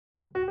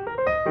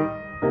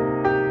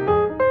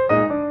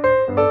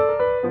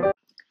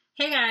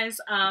guys.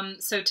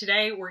 So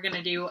today we're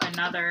gonna do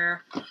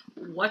another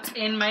what's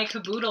in my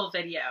Caboodle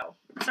video.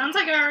 Sounds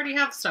like I already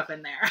have stuff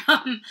in there.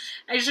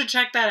 I should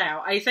check that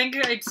out. I think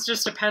it's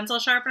just a pencil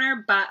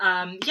sharpener, but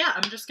yeah,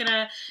 I'm just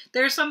gonna,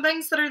 there's some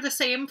things that are the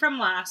same from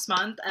last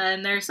month,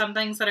 and there's some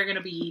things that are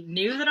gonna be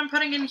new that I'm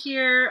putting in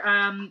here,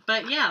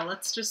 but yeah,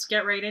 let's just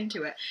get right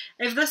into it.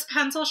 If this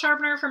pencil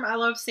sharpener from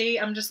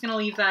LFC, I'm just gonna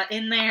leave that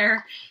in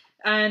there.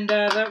 And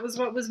that was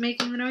what was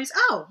making the noise.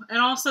 Oh, and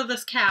also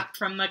this cap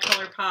from the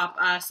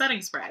ColourPop setting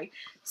spray.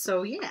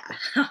 So yeah.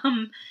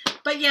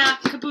 But yeah,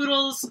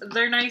 Caboodles,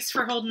 they're nice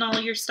for holding all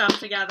your stuff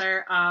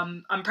together.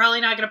 I'm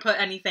probably not going to put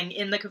anything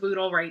in the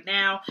Caboodle right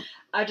now.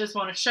 I just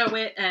want to show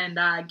it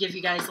and give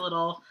you guys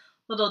little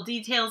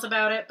details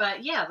about it.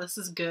 But yeah, this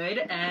is good.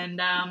 And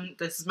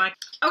this is my...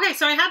 Okay,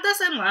 so I had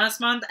this in last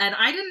month and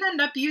I didn't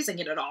end up using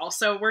it at all.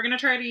 So we're going to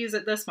try to use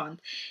it this month.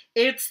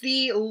 It's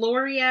the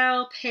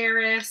L'Oreal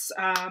Paris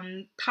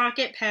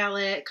Pocket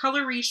Palette,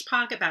 Color Riche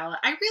Pocket Palette.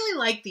 I really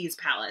like these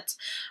palettes.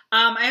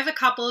 I have a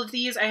couple of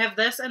these. I have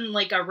this and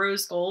like a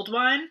rose gold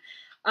one.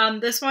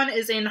 This one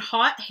is in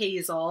Hot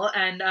Hazel,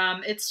 and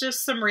it's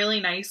just some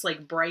really nice,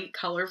 like, bright,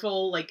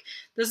 colorful, like,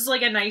 this is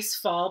like a nice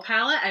fall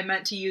palette. I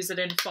meant to use it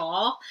in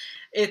fall.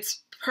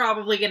 It's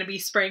probably going to be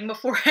spring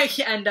before I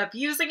end up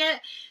using it,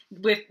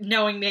 with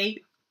knowing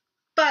me,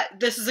 but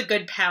this is a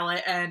good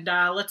palette, and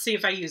let's see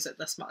if I use it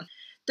this month.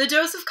 The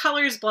Dose of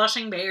Colors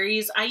Blushing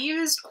Berries, I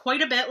used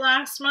quite a bit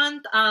last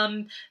month,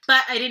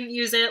 but I didn't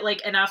use it,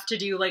 like, enough to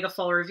do, like, a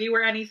full review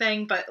or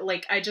anything, but,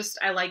 like,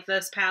 I like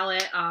this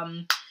palette.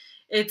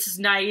 It's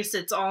nice,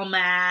 it's all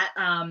matte,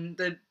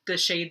 the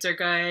shades are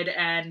good,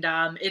 and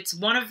it's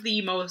one of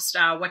the most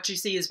what you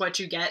see is what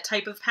you get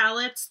type of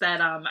palettes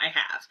that I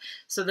have.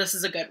 So this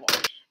is a good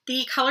one.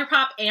 The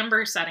ColourPop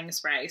Amber Setting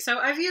Spray. So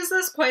I've used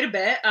this quite a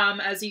bit,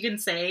 as you can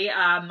see.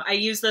 I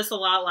used this a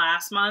lot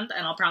last month,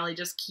 and I'll probably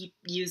just keep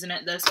using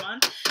it this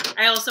month.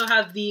 I also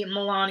have the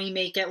Milani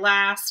Make It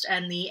Last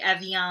and the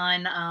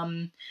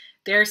Evian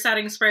their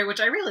setting spray, which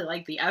I really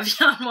like the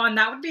Evian one.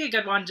 That would be a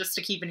good one just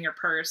to keep in your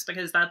purse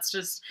because that's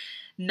just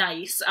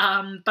nice.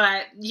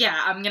 But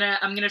yeah, I'm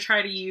gonna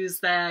try to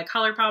use the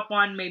ColourPop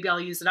one. Maybe I'll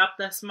use it up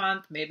this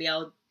month. Maybe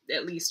I'll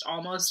at least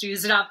almost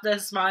use it up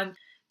this month.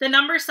 The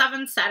No.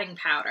 7 setting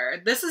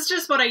powder. This is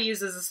just what I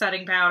use as a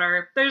setting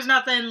powder. There's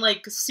nothing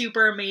like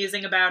super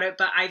amazing about it,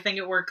 but I think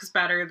it works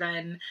better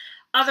than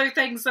other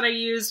things that I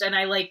used, and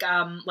I like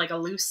a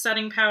loose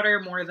setting powder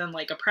more than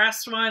like a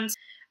pressed one.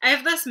 I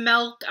have this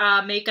Milk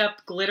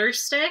Makeup Glitter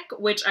Stick,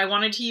 which I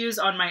wanted to use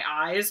on my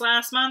eyes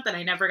last month, and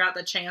I never got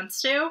the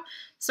chance to.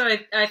 So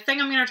I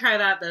think I'm going to try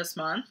that this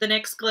month. The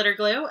NYX Glitter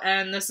Glue,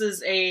 and this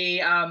is a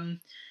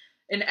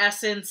an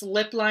Essence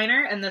lip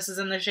liner, and this is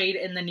in the shade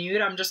In the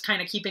Nude. I'm just kind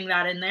of keeping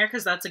that in there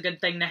because that's a good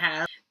thing to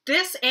have.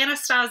 This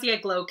Anastasia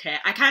Glow Kit.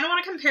 I kind of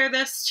want to compare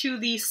this to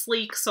the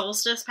Sleek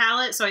Solstice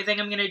palette, so I think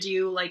I'm going to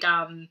do like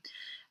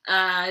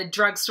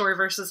drugstore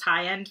versus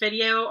high-end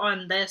video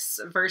on this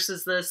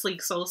versus the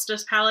Sleek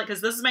Solstice palette,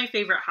 because this is my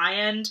favorite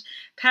high-end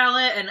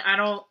palette, and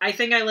I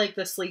think I like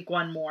the Sleek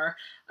one more.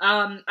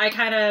 I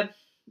kind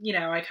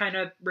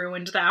of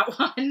ruined that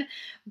one,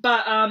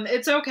 but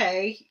it's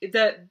okay.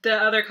 The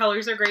other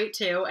colors are great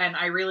too, and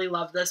I really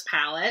love this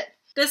palette.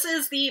 This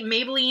is the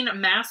Maybelline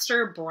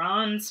Master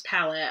Bronze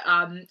palette.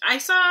 I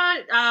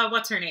saw,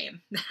 what's her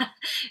name?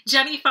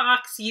 Jenny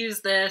Fox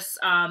used this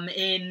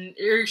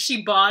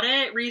she bought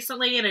it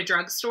recently in a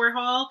drugstore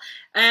haul,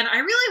 and I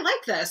really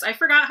like this. I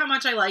forgot how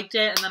much I liked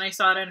it, and then I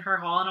saw it in her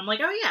haul, and I'm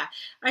like, oh yeah,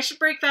 I should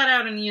break that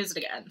out and use it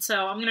again.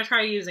 So I'm going to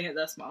try using it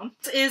this month.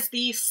 This is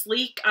the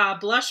Sleek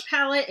Blush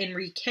palette in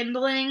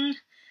Rekindling.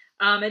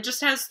 It just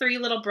has 3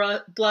 little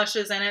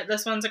blushes in it.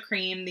 This one's a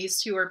cream.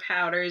 These 2 are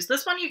powders.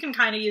 This one you can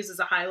kind of use as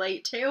a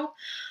highlight too.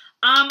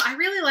 I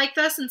really like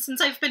this, and since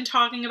I've been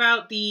talking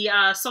about the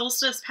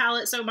Solstice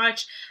palette so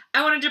much,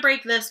 I wanted to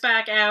break this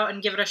back out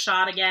and give it a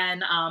shot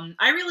again.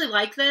 I really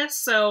like this,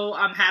 so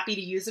I'm happy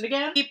to use it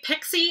again. The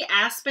Pixi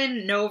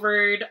Aspen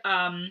Novard,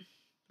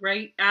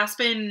 right?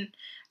 Aspen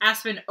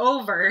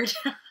Ovard.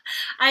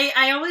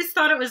 I always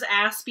thought it was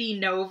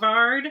Aspie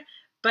Novard,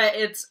 but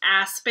it's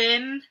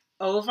Aspen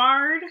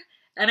Ovard.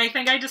 And I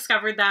think I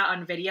discovered that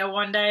on video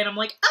one day, and I'm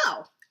like,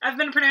 oh, I've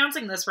been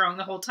pronouncing this wrong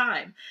the whole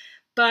time.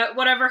 But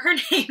whatever her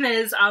name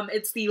is,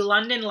 it's the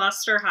London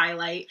Luster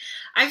Highlight.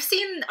 I've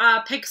seen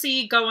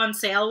Pixi go on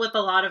sale with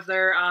a lot of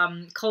their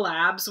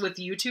collabs with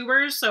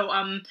YouTubers, so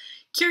I'm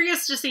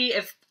curious to see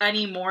if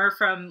any more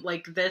from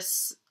like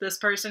this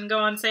person go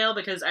on sale,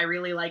 because I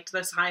really liked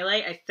this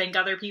highlight. I think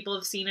other people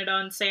have seen it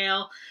on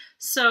sale.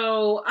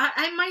 So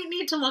I might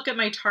need to look at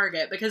my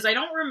Target, because I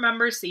don't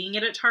remember seeing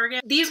it at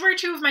Target. These were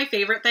 2 of my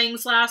favorite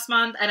things last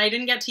month, and I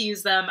didn't get to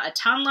use them a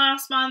ton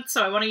last month,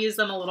 so I want to use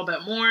them a little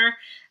bit more.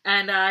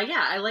 And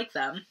yeah, I like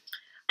them.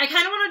 I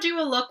kind of want to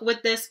do a look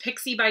with this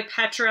Pixi by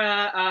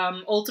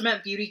Petra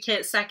Ultimate Beauty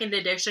Kit 2nd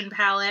Edition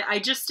palette. I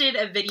just did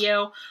a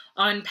video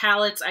on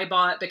palettes I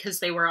bought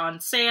because they were on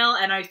sale,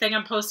 and I think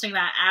I'm posting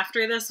that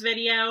after this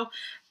video.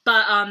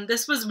 But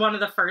this was one of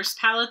the first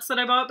palettes that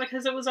I bought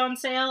because it was on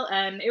sale,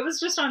 and it was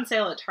just on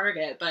sale at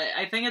Target, but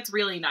I think it's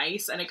really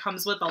nice, and it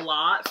comes with a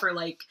lot for,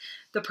 like,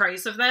 the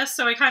price of this,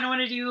 so I kind of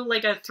want to do,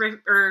 like, a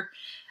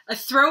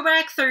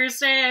Throwback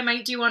Thursday I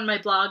might do on my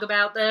blog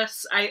about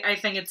this. I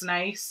think it's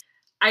nice.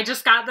 I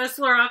just got this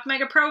Lorac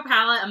Mega Pro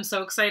palette. I'm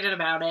so excited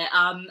about it.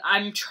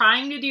 I'm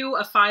trying to do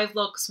a 5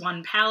 looks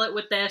 1 palette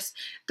with this.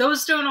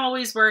 Those don't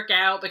always work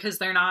out because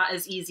they're not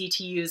as easy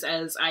to use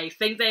as I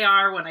think they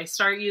are when I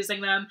start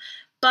using them.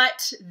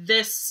 But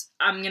this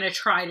I'm gonna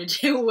try to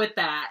do with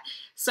that.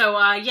 So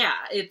yeah,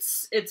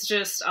 it's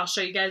just, I'll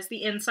show you guys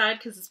the inside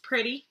because it's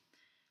pretty.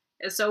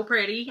 It's so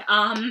pretty.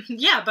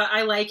 Yeah, but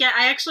I like it.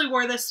 I actually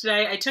wore this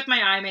today. I took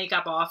my eye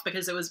makeup off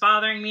because it was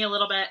bothering me a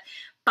little bit,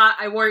 but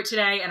I wore it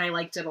today and I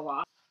liked it a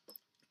lot.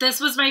 This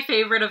was my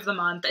favorite of the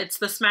month. It's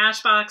the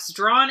Smashbox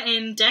Drawn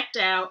In, Decked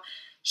Out,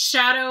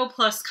 Shadow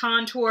plus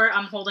Contour.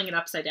 I'm holding it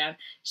upside down.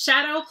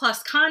 Shadow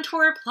plus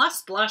Contour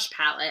plus Blush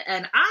palette,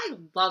 and I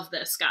love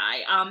this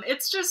guy.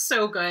 It's just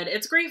so good.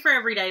 It's great for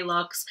everyday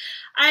looks.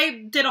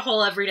 I did a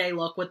whole everyday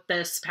look with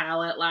this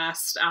palette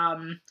last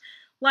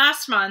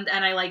month,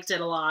 and I liked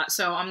it a lot,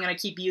 so I'm gonna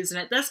keep using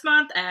it this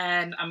month,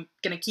 and I'm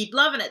gonna keep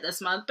loving it this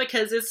month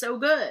because it's so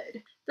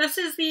good. This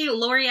is the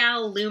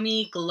L'Oreal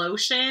Lumi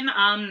Glotion.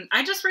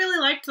 I just really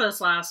liked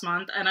this last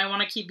month, and I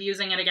want to keep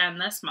using it again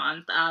this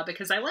month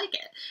because I like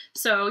it.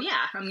 So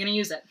yeah, I'm going to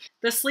use it.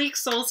 The Sleek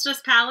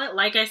Solstice palette,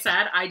 like I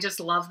said, I just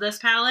love this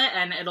palette,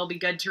 and it'll be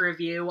good to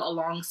review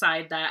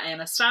alongside that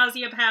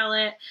Anastasia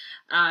palette.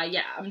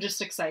 Yeah, I'm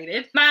just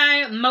excited.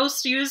 My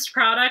most used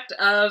product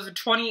of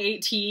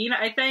 2018,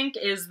 I think,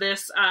 is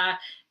this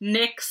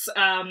NYX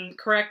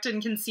Correct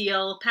and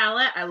Conceal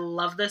palette. I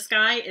love this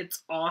guy.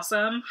 It's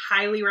awesome.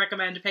 Highly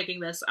recommend picking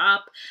this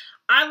up.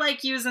 I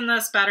like using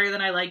this better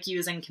than I like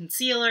using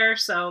concealer,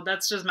 so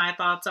that's just my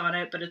thoughts on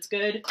it, but it's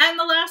good. And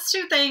the last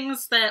two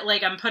things that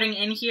I'm putting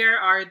in here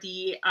are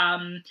the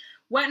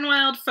Wet n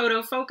Wild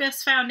Photo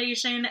Focus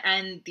Foundation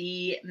and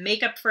the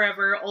Makeup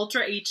Forever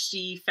Ultra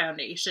HD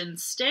Foundation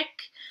Stick.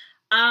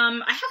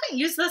 I haven't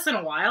used this in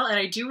a while, and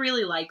I do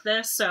really like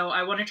this, so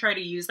I want to try to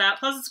use that.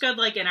 Plus, it's good,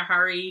 in a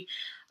hurry.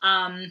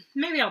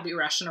 Maybe I'll be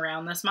rushing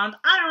around this month.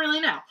 I don't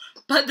really know.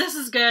 But this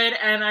is good,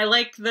 and I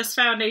like this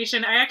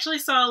foundation. I actually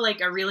saw,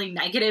 a really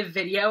negative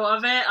video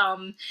of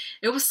it.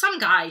 It was some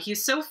guy.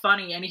 He's so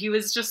funny, and he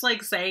was just,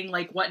 saying,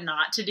 what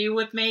not to do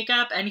with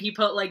makeup, and he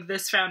put,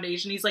 this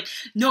foundation. He's like,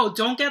 no,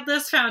 don't get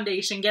this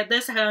foundation. Get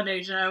this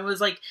foundation. And I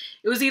was like,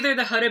 it was either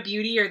the Huda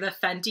Beauty or the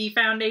Fenty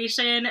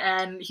foundation,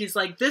 and he's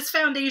like, this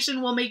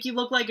foundation will make you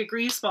look like a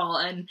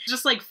greaseball, and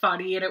just,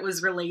 funny, and it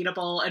was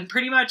relatable, and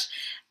pretty much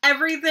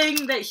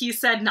everything that he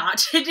said not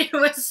to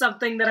do is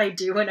something that I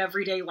do in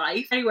everyday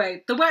life.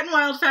 Anyway, the Wet n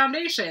Wild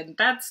foundation,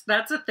 that's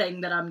a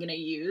thing that I'm gonna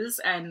use,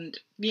 and,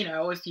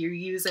 if you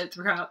use it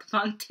throughout the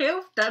month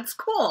too, that's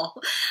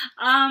cool.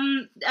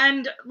 And,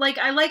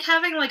 I like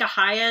having, a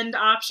high-end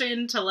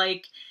option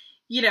to,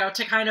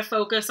 to kind of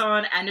focus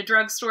on, and a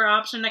drugstore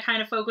option to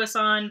kind of focus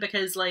on,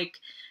 because,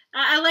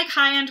 I like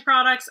high-end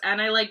products,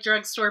 and I like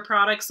drugstore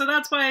products, so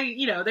that's why,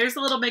 there's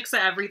a little mix of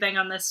everything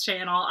on this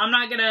channel. I'm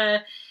not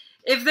gonna...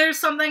 If there's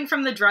something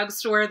from the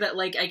drugstore that,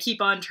 I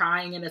keep on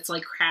trying and it's,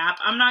 crap,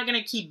 I'm not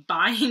gonna keep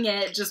buying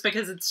it just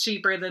because it's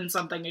cheaper than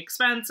something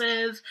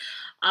expensive.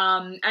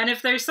 And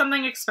if there's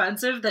something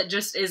expensive that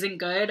just isn't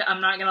good,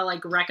 I'm not gonna,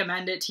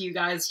 recommend it to you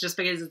guys just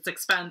because it's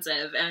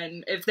expensive.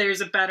 And if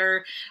there's a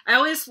better... I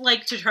always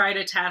like to try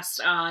to test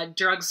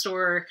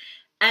drugstore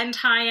and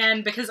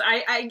high-end, because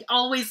I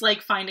always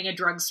like finding a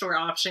drugstore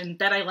option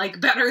that I like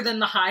better than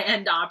the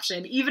high-end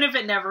option, even if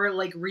it never,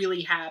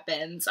 really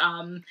happens.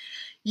 I'm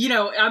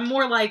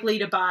more likely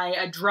to buy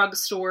a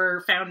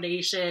drugstore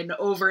foundation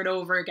over and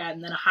over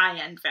again than a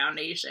high-end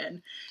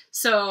foundation.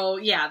 So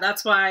yeah,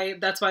 that's why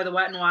the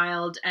Wet n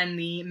Wild and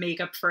the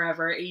Makeup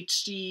Forever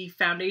HD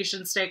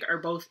foundation stick are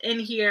both in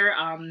here.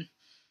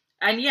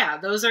 And yeah,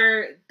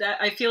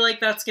 I feel like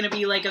that's going to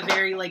be a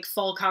very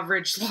full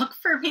coverage look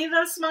for me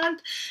this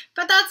month,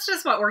 but that's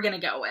just what we're going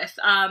to go with.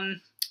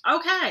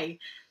 Okay.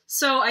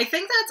 So I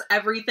think that's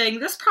everything.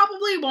 This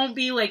probably won't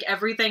be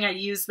everything I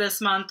used this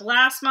month.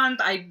 Last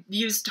month I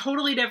used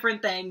totally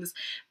different things,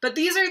 but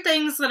these are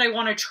things that I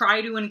want to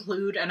try to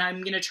include, and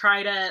I'm going to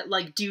try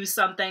to do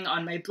something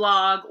on my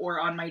blog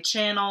or on my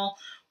channel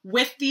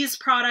with these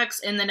products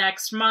in the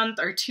next month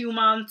or 2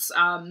 months.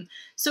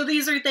 So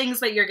these are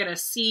things that you're going to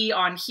see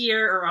on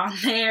here or on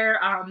there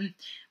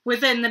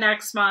within the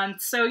next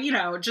month. So,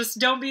 just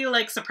don't be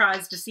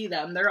surprised to see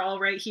them. They're all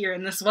right here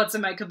in this What's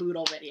in My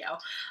Caboodle video.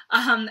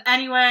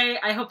 Anyway,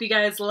 I hope you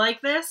guys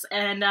like this,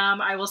 and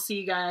I will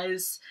see you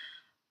guys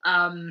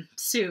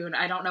soon.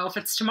 I don't know if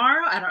it's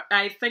tomorrow.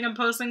 I think I'm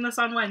posting this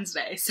on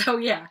Wednesday. So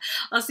yeah,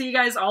 I'll see you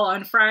guys all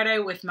on Friday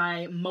with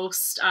my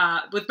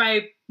with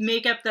my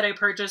makeup that I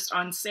purchased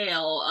on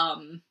sale.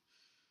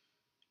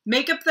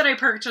 Makeup that I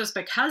purchased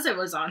because it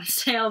was on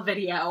sale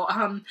video.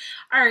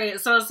 Alright,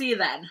 so I'll see you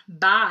then.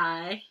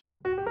 Bye!